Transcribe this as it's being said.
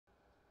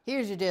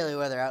Here's your daily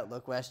weather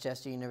outlook,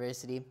 Westchester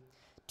University.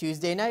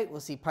 Tuesday night, we'll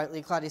see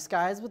partly cloudy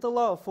skies with a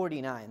low of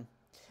 49.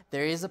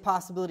 There is a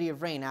possibility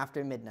of rain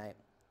after midnight.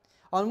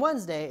 On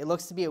Wednesday, it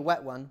looks to be a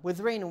wet one with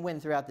rain and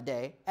wind throughout the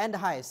day and a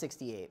high of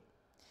 68.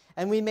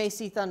 And we may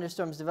see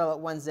thunderstorms develop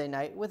Wednesday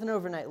night with an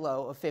overnight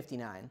low of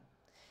 59.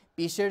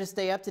 Be sure to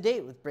stay up to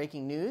date with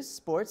breaking news,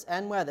 sports,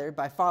 and weather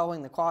by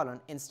following the Quad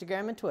on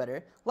Instagram and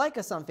Twitter, like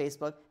us on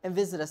Facebook, and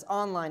visit us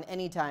online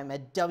anytime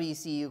at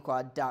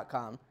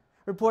wcuquad.com.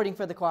 Reporting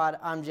for the Quad,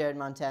 I'm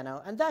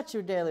Montano, and that's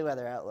your daily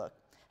weather outlook.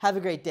 Have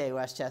a great day,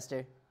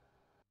 Westchester.